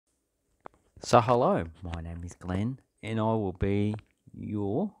So, hello, my name is Glenn, and I will be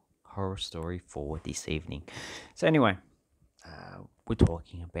your horror story for this evening. So, anyway, we're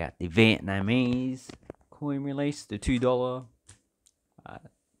talking about the Vietnamese coin release, the $2, uh,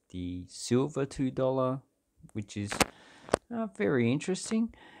 the silver $2, which is very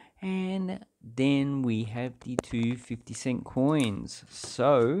interesting, and then we have the two 50-cent coins.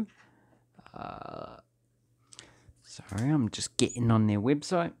 So, sorry, I'm just getting on their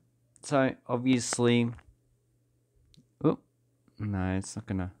website. So, obviously, oh, no, it's not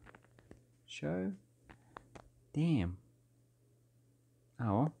gonna show. Damn.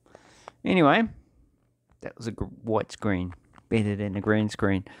 Oh well. Anyway, that was a white screen. Better than a green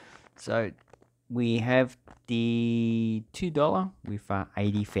screen. So we have the $2 with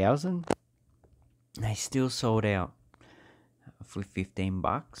 80,000. They still sold out for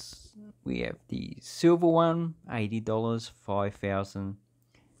 $15. We have the silver one, $80, 5,000.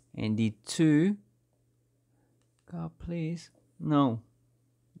 And the two, God please, no,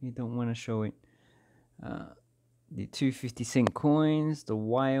 you don't want to show it. The two 50-cent coins, the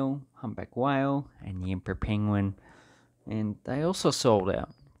whale, humpback whale, and the emperor penguin, and they also sold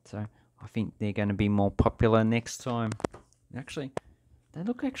out. So I think they're going to be more popular next time. Actually, they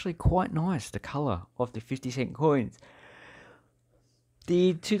look actually quite nice, the color of the 50-cent coins.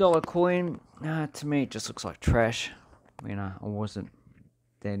 The $2 coin, to me, it just looks like trash. I wasn't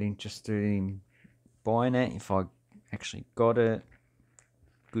that interested in buying it. If I actually got it,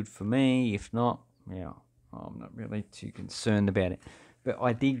 good for me. If not, yeah, I'm not really too concerned about it. But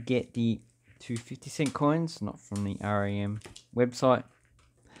I did get the two 50-cent coins, not from the RAM website,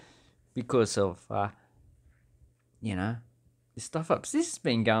 because of, the stuff ups. This has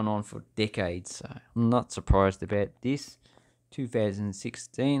been going on for decades, so I'm not surprised about this.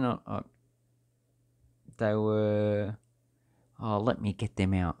 2016, they were, let me get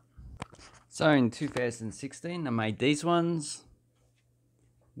them out. So in 2016, I made these ones,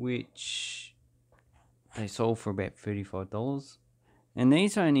 which they sold for about $35. And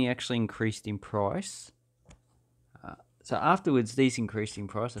these only actually increased in price. So afterwards, these increased in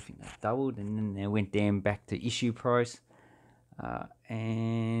price. I think they doubled, and then they went down back to issue price.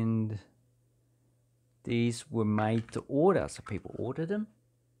 And these were made to order, so people ordered them.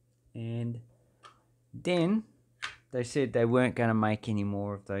 And then they said they weren't going to make any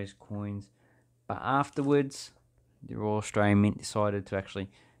more of those coins. But afterwards, the Royal Australian Mint decided to actually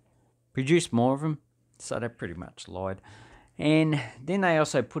produce more of them. So they pretty much lied. And then they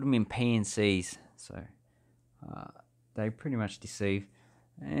also put them in PNCs. So they pretty much deceived.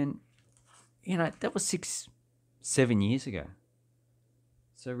 And, that was 7 years ago.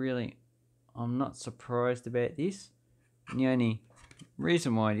 So really, I'm not surprised about this. And the only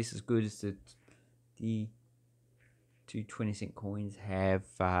reason why this is good is that the two 20-cent coins have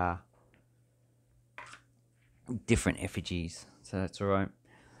different effigies. So that's alright.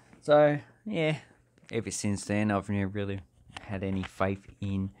 So, yeah, ever since then, I've never really had any faith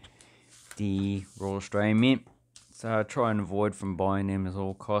in the Royal Australian Mint. So I try and avoid from buying them at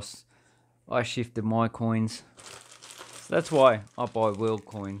all costs. I shifted my coins. So that's why I buy world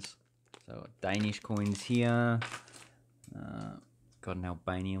coins. So Danish coins here. Got an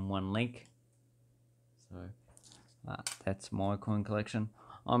Albanian one link. So that's my coin collection.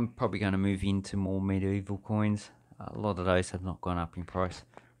 I'm probably going to move into more medieval coins. A lot of those have not gone up in price.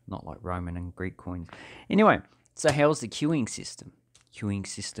 Not like Roman and Greek coins. Anyway, so how's the queuing system? Queuing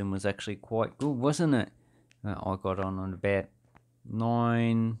system was actually quite good, wasn't it? I got on about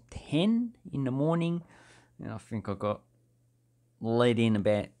 9:10 in the morning, and I think I got let in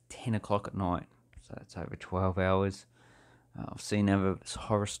about 10 o'clock at night. So that's over 12 hours. I've seen other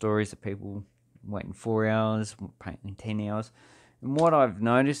horror stories of people waiting 4 hours, apparently 10 hours. And what I've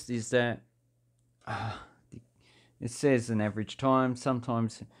noticed is that it says an average time.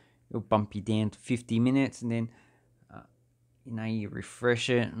 Sometimes it'll bump you down to 50 minutes, and then you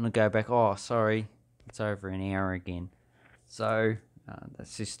refresh it and it'll go back. Oh, sorry, it's over an hour again. So the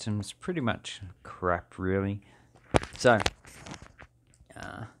system's pretty much crap, really. So,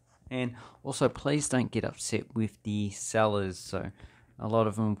 and also please don't get upset with the sellers. So a lot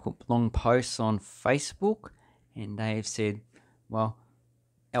of them put long posts on Facebook, and they have said, well,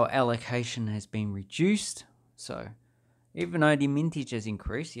 our allocation has been reduced. So even though the mintage has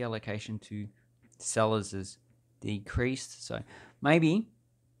increased, the allocation to sellers has decreased. So maybe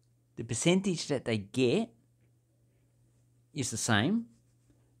the percentage that they get is the same,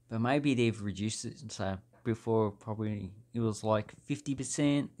 but maybe they've reduced it. So before, probably it was like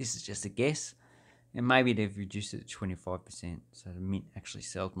 50%. This is just a guess. And maybe they've reduced it to 25%. So the mint actually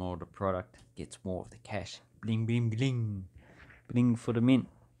sells more of the product, gets more of the cash. Bling, bling, bling. Bling for the mint.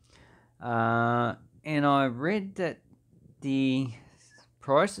 And I read that the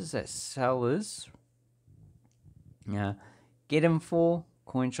prices that sellers get them for,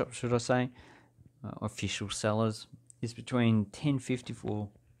 coin shops should I say, official sellers, is between $10.50 for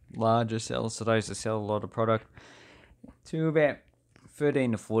larger sellers, so those that sell a lot of product, to about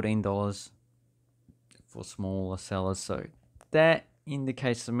 $13 to $14 for smaller sellers. So that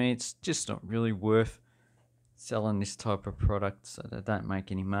indicates to me it's just not really worth selling this type of product, so they don't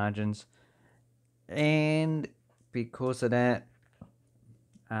make any margins. And because of that,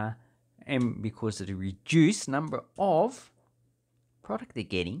 and because of the reduced number of product they're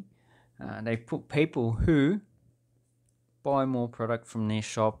getting, they put people who buy more product from their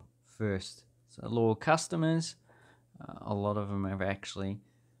shop first. So loyal customers, a lot of them have actually,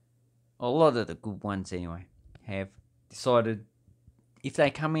 a lot of the good ones anyway, have decided if they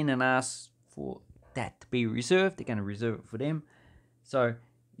come in and ask for that to be reserved, they're going to reserve it for them. So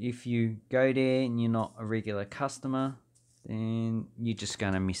if you go there and you're not a regular customer, then you're just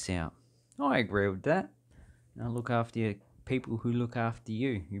going to miss out. I agree with that. Look after your people who look after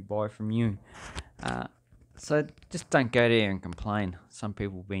you, who buy from you. So just don't go there and complain. Some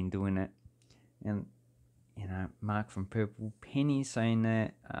people have been doing it. And, Mark from Purple Penny saying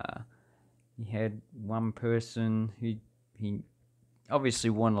that he had one person who he obviously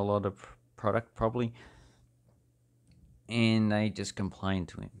won a lot of product probably, and they just complained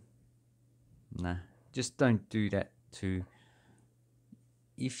to him. Nah, just don't do that too.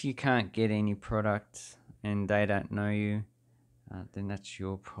 If you can't get any product and they don't know you, then that's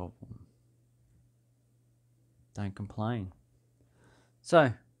your problem. Don't complain.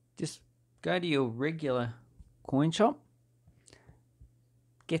 So just go to your regular coin shop,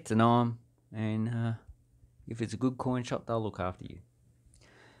 get to know them, and if it's a good coin shop, they'll look after you.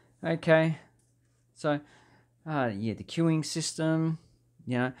 Okay, so the queuing system,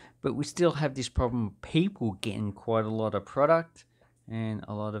 but we still have this problem of people getting quite a lot of product and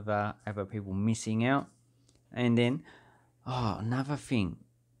a lot of other people missing out. And then, another thing,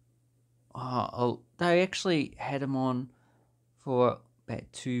 they actually had them on for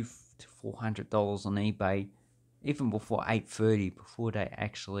about $200 to $400 on eBay, even before 8:30, before they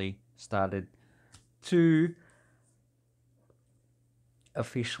actually started to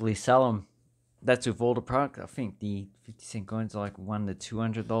officially sell them. That's with all the product. I think the 50-cent coins are like $100 to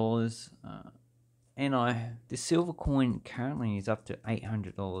 $200, and the silver coin currently is up to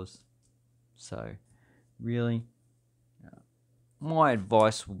 $800. So, really, my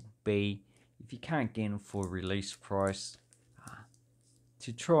advice would be, if you can't get them for release price,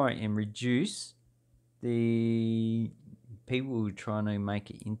 to try and reduce the people who are trying to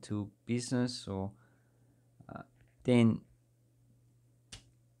make it into business, or then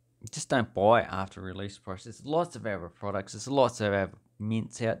just don't buy it after release price. There's lots of other products. There's lots of other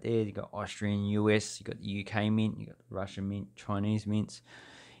mints out there. You got Austrian, US, you got the UK mint, you got Russian mint, Chinese mints,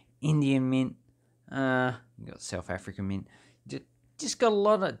 Indian mint, you got South African mint. Just got a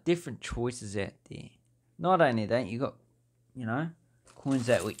lot of different choices out there. Not only that, you got, coins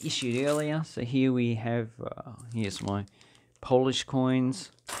that were issued earlier. So here we have, here's my Polish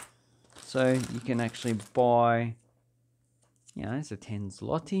coins. So you can actually buy, it's a 10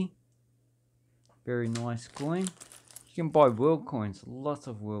 zloty. Very nice coin. You can buy world coins, lots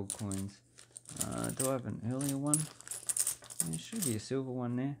of world coins. Do I have an earlier one? There should be a silver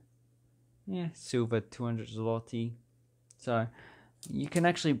one there. Yeah, silver 200 zloty. So you can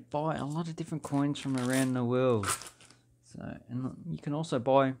actually buy a lot of different coins from around the world. So, and you can also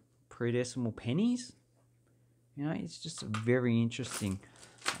buy pre-decimal pennies. It's just very interesting.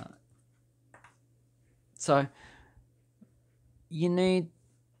 So you need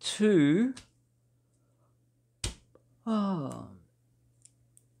to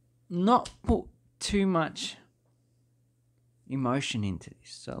not put too much emotion into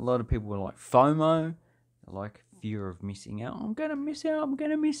this. So a lot of people are like FOMO, like fear of missing out. I'm going to miss out.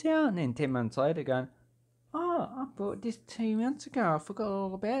 And then 10 months later going, I bought this 2 months ago. I forgot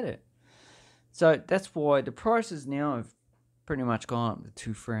all about it. So that's why the prices now have pretty much gone up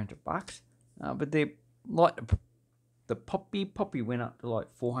to $200-$300. But they're like the poppy went up to like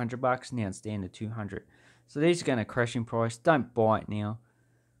 $400. Now it's down to $200. So these are going to crash in price. Don't buy it now.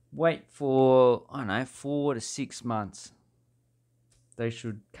 Wait for 4 to 6 months. They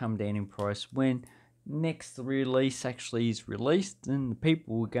should come down in price when next release actually is released, and the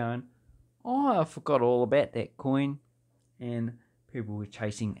people were going, I forgot all about that coin, and people were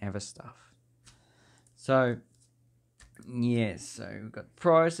chasing other stuff. So so we've got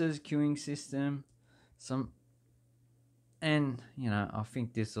prices, queuing system, and I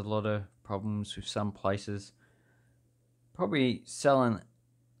think there's a lot of problems with some places probably selling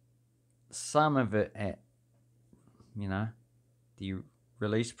some of it at, you know, the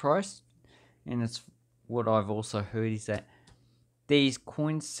release price. And it's what I've also heard is that these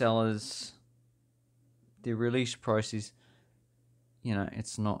coin sellers, the release price is, you know,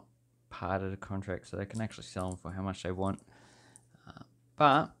 it's not part of the contract, so they can actually sell them for how much they want.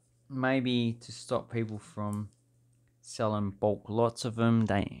 But maybe to stop people from selling bulk lots of them,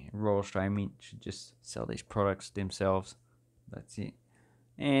 Royal Australian Mint should just sell these products themselves. That's it.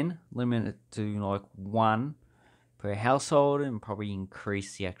 And limit it to like one per household and probably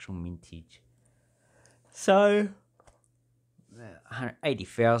increase the actual mintage. So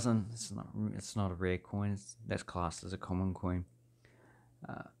 180,000. It's not a rare coin. That's classed as a common coin.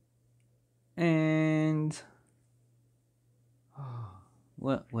 And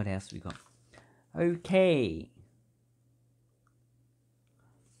what else we got? Okay.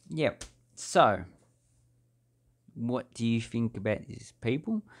 Yep. So, what do you think about these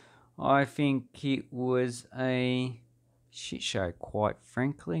people? I think it was a shit show, quite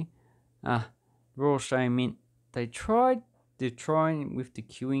frankly. Royal Australian Mint, they're trying with the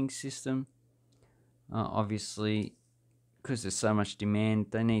queuing system. Obviously, because there's so much demand,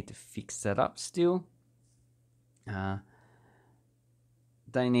 they need to fix that up still.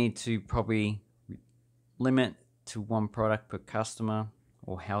 They need to probably limit to one product per customer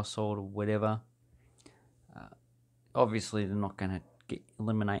or household or whatever. Obviously, they're not going to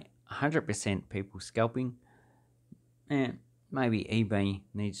eliminate 100% people scalping. And maybe eBay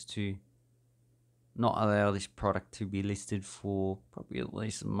needs to not allow this product to be listed for probably at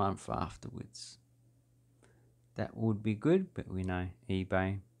least a month afterwards. That would be good, but we know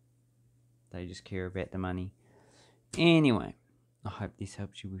eBay, they just care about the money. Anyway, I hope this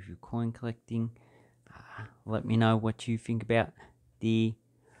helps you with your coin collecting. Let me know what you think about the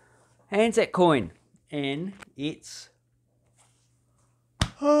handset coin. And it's...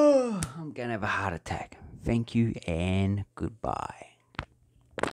 I'm going to have a heart attack. Thank you and goodbye.